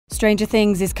Stranger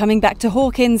Things is coming back to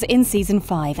Hawkins in Season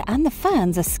 5, and the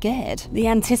fans are scared. The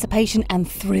anticipation and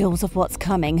thrills of what's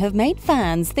coming have made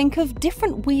fans think of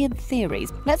different weird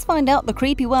theories. Let's find out the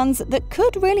creepy ones that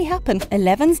could really happen.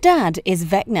 Eleven's dad is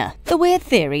Vecna. The weird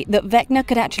theory that Vecna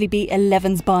could actually be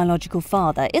Eleven's biological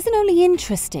father isn't only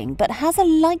interesting, but has a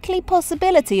likely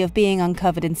possibility of being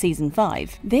uncovered in Season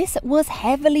 5. This was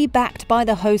heavily backed by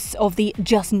the hosts of the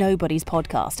Just Nobody's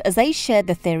podcast, as they shared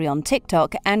the theory on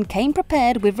TikTok and came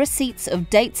prepared with receipts of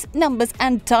dates, numbers,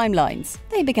 and timelines.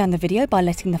 They began the video by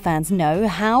letting the fans know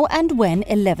how and when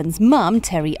Eleven's mum,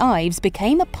 Terry Ives,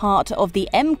 became a part of the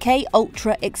MK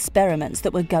Ultra experiments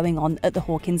that were going on at the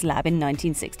Hawkins lab in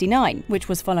 1969, which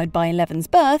was followed by Eleven's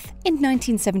birth in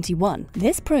 1971.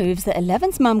 This proves that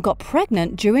Eleven's mum got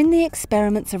pregnant during the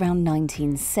experiments around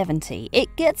 1970.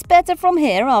 It gets better from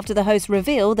here after the host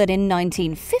revealed that in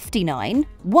 1959,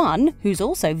 one, who's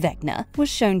also Vecna, was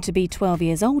shown to be 12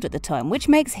 years old at the time, which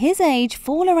makes his age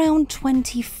fall around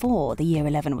 24 the year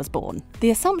Eleven was born. The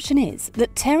assumption is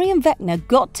that Terry and Vecna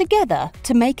got together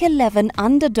to make Eleven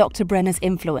under Dr. Brenner's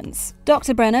influence.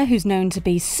 Dr. Brenner, who's known to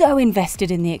be so invested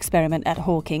in the experiment at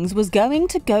Hawkins, was going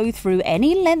to go through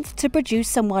any length to produce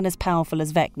someone as powerful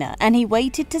as Vecna, and he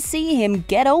waited to see him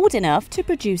get old enough to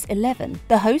produce Eleven.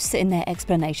 The hosts in their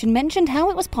explanation mentioned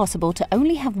how it was possible to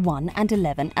only have 1 and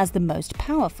 11 as the most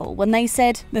powerful, when they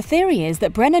said, "The theory is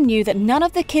that Brenner knew that none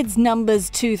of the kids' numbers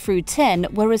 2 through 10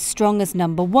 were as strong as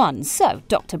number 1, so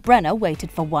Dr. Brenner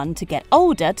waited for 1 to get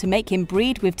older to make him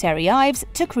breed with Terry Ives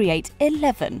to create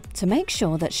 11, to make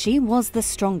sure that she was the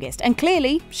strongest." And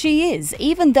clearly, she is.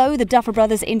 Even though the Duffer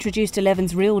Brothers introduced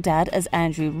Eleven's real dad as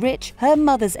Andrew Rich, her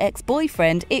mother's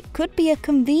ex-boyfriend, it could be a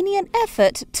convenient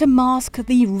effort to mask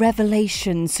the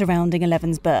revelation surrounding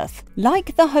Eleven's birth.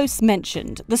 Like the hosts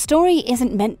mentioned, the story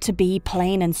isn't meant to be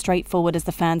plain and straightforward, as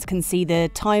the fans can see the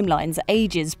timelines,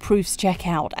 ages, proofs check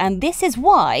out, and this is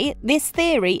why this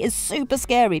theory is super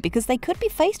scary, because they could be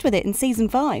faced with it in Season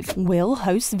 5. Will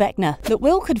hosts Vecna. That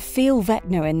Will could feel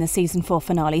Vecna in the Season 4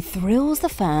 finale thrills the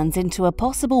fans into a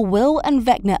possible Will and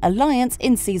Vecna alliance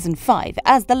in Season 5,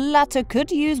 as the latter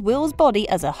could use Will's body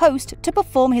as a host to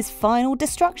perform his final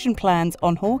destruction plans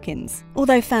on Hawkins.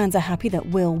 Although fans are happy that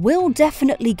Will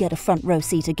definitely get a front row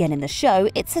seat again in the show,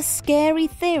 it's a scary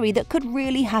theory that could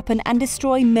really happen and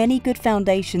destroy many good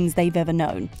foundations they've ever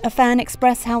known. A fan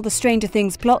expressed how the Stranger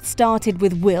Things plot started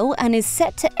with Will and is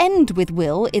set to end with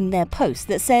Will in their post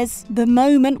that says, "The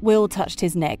moment Will touched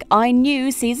his neck, I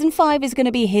knew Season 5 is going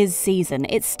to be his season.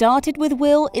 It started with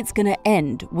Will, it's going to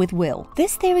end with Will."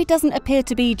 This theory doesn't appear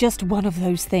to be just one of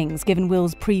those things, given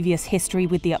Will's previous history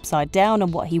with the Upside Down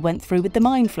and what he went through with the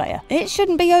Mind Flayer. It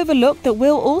shouldn't be overlooked that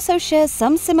Will also shares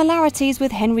some similarities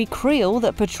with Henry Creel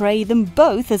that portray them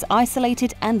both as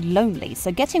isolated and lonely,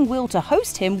 so getting Will to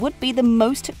host him would be the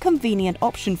most convenient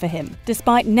option for him.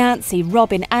 Despite Nancy,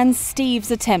 Robin, and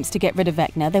Steve's attempts to get rid of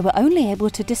Vecna, they were only able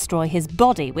to destroy his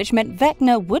body, which meant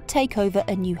Vecna would take over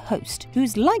a new host,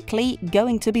 who's likely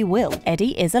going to be Will.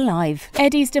 Eddie is alive.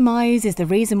 Eddie's demise is the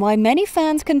reason why many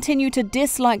fans continue to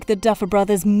dislike the Duffer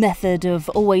Brothers' method of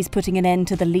always putting an end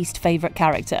to the least favourite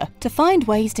character. To find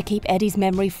ways to keep Eddie's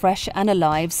memory fresh and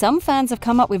alive, some fans have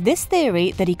come up with this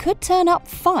theory that he could turn up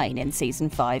fine in Season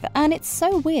 5, and it's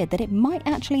so weird that it might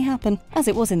actually happen. As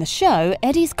it was in the show,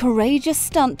 Eddie's courageous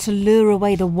stunt to lure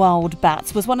away the wild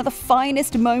bats was one of the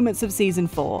finest moments of Season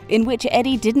 4, in which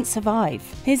Eddie didn't survive.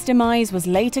 His demise was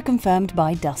later confirmed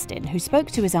by Dustin, who spoke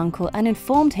to his uncle and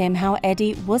informed him how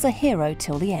Eddie was a hero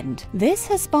till the end. This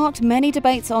has sparked many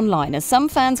debates online, as some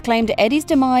fans claimed Eddie's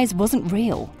demise wasn't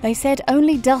real. They said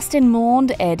only Dustin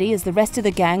mourned Eddie, as the rest of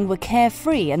the gang were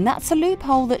carefree, and that's a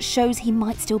loophole that shows he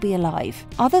might still be alive.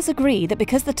 Others agree that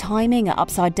because the timing at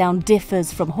Upside Down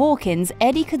differs from Hawkins,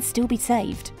 Eddie could still be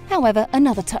saved. However,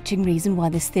 another touching reason why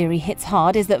this theory hits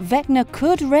hard is that Vecna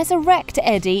could resurrect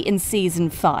Eddie in Season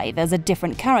 5 as a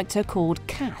different character called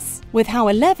Cass. With how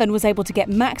Eleven was able to get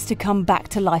Max to come back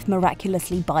to life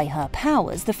miraculously by her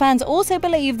powers, the fans also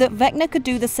believe that Vecna could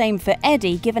do the same for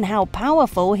Eddie, given how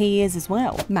powerful he is as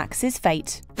well. Max's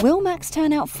fate. Will Max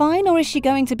turn out fine, or is she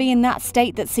going to be in that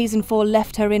state that Season 4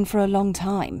 left her in for a long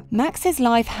time? Max's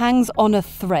life hangs on a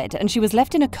thread, and she was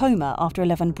left in a coma after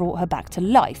Eleven brought her back to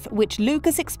life, which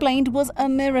Lucas explained was a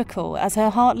miracle, as her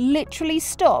heart literally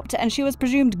stopped and she was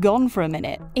presumed gone for a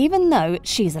minute. Even though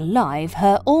she's alive,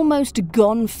 her almost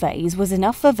gone phase was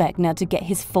enough for Vecna to get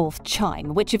his 4th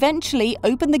chime, which eventually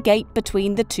opened the gate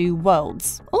between the two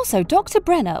worlds. Also, Dr.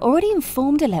 Brenner already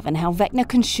informed Eleven how Vecna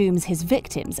consumes his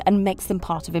victims and makes them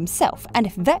part of himself, and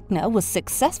if Vecna was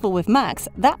successful with Max,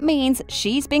 that means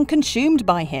she's been consumed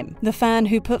by him. The fan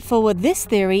who put forward this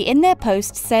theory in their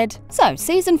post said, "So,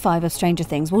 Season 5 of Stranger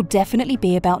Things will definitely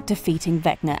be about about defeating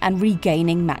Vecna and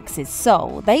regaining Max's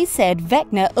soul. They said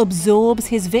Vecna absorbs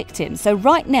his victims, so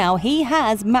right now he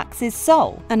has Max's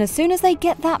soul. And as soon as they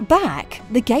get that back,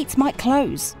 the gates might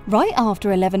close. Right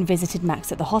after Eleven visited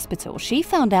Max at the hospital, she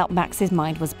found out Max's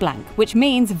mind was blank, which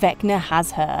means Vecna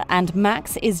has her, and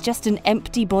Max is just an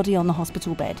empty body on the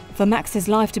hospital bed. For Max's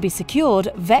life to be secured,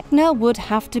 Vecna would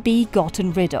have to be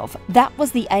gotten rid of. That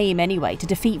was the aim anyway, to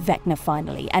defeat Vecna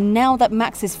finally, and now that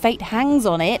Max's fate hangs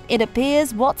on it, it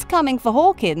appears what's coming for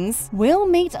Hawkins will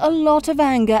meet a lot of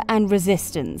anger and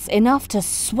resistance, enough to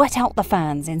sweat out the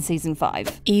fans in Season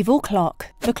 5. Evil Clock.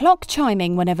 The clock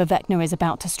chiming whenever Vecna is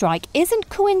about to strike isn't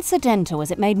coincidental,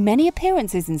 as it made many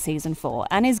appearances in Season 4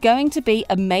 and is going to be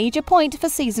a major point for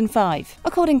Season 5.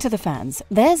 According to the fans,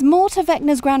 there's more to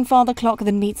Vecna's grandfather clock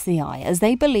than meets the eye, as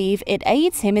they believe it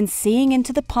aids him in seeing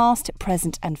into the past,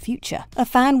 present and future. A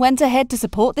fan went ahead to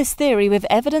support this theory with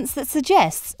evidence that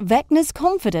suggests Vecna's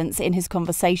confidence in his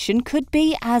conversation could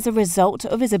be as a result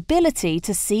of his ability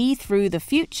to see through the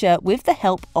future with the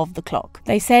help of the clock.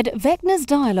 They said Vecna's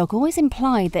dialogue always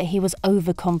implied that he was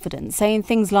overconfident, saying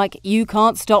things like, "You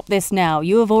can't stop this now,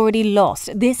 you have already lost,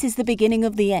 this is the beginning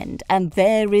of the end, and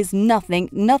there is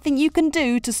nothing you can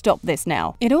do to stop this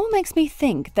now." It all makes me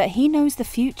think that he knows the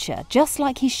future, just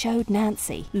like he showed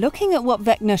Nancy. Looking at what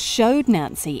Vecna showed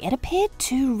Nancy, it appeared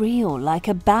too real, like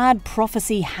a bad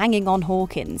prophecy hanging on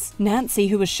Hawkins. Nancy,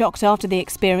 who was shocked after the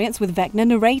experience with Vecna,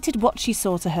 narrated what she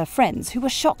saw to her friends, who were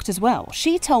shocked as well.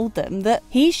 She told them that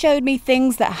he showed me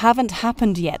things that haven't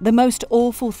happened yet, the most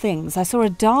awful things. I saw a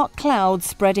dark cloud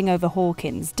spreading over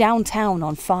Hawkins, downtown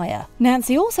on fire.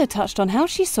 Nancy also touched on how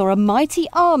she saw a mighty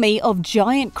army of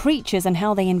giant creatures and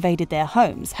how they invaded their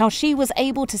homes, how she was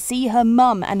able to see her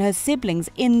mum and her siblings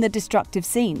in the destructive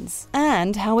scenes,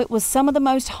 and how it was some of the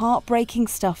most heartbreaking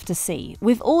stuff to see.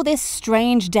 With all this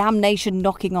strange damnation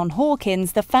knocking on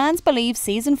Hawkins, the fans believe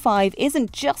Season 5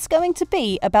 isn't just going to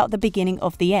be about the beginning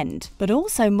of the end, but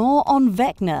also more on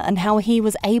Vecna and how he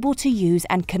was able to use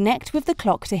and connect with the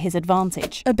clock to his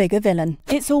advantage. A bigger villain.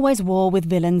 It's always war with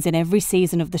villains in every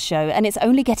season of the show, and it's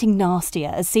only getting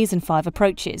nastier as Season 5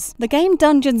 approaches. The game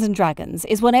Dungeons & Dragons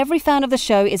is what every fan of the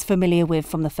show is familiar with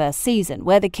from the first season,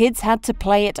 where the kids had to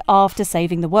play it after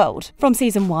saving the world. From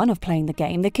Season 1 of playing the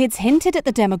game, the kids hinted at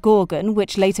the Demogorgon,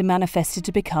 which later manifested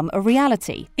to become a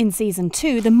reality. In Season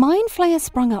 2, the Mind Flayer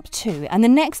sprung up too, and the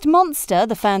next monster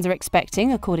the fans are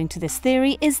expecting, according to this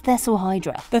theory, is Thessal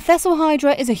Hydra. The Thessal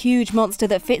Hydra is a huge monster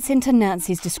that fits into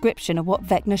Nancy's description of what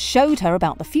Vecna showed her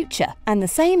about the future, and the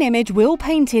same image Will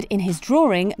painted in his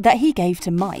drawing that he gave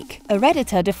to Mike. A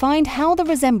Redditor defined how the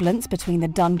resemblance between the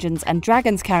Dungeons &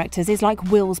 Dragons characters is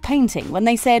like Will's painting when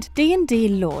they said D&D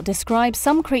lore describes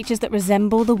some creatures that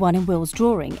resemble the one in Will's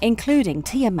drawing, including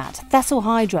Tiamat, Thessal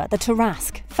Hydra, the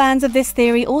Tarrasque. Fans of this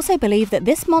theory also believe that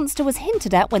this monster was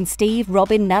hinted at when Steve,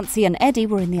 Robin, Nancy and Eddie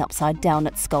were in the Upside Down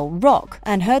at Skull Rock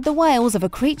and heard the wails of a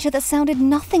creature that sounded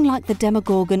nothing like the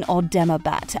Demogorgon or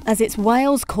Demobat, as its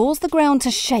wails caused the ground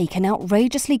to shake and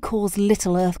outrageously cause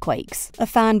little earthquakes. A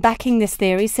fan backing this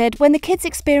theory said, "When the kids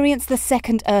experienced the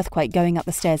second earthquake going up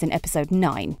the stairs in episode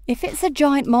 9, if it's a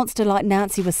giant monster like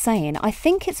Nancy was saying, I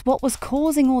think it's what was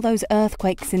causing all those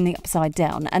earthquakes in the Upside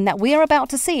Down, and that we are about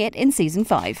to see it in Season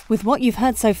 5. With what you've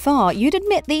heard so far, you'd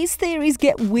admit these theories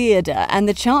get weirder and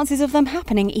the chances of them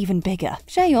happening even bigger.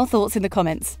 Share your thoughts in the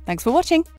comments. Thanks for watching.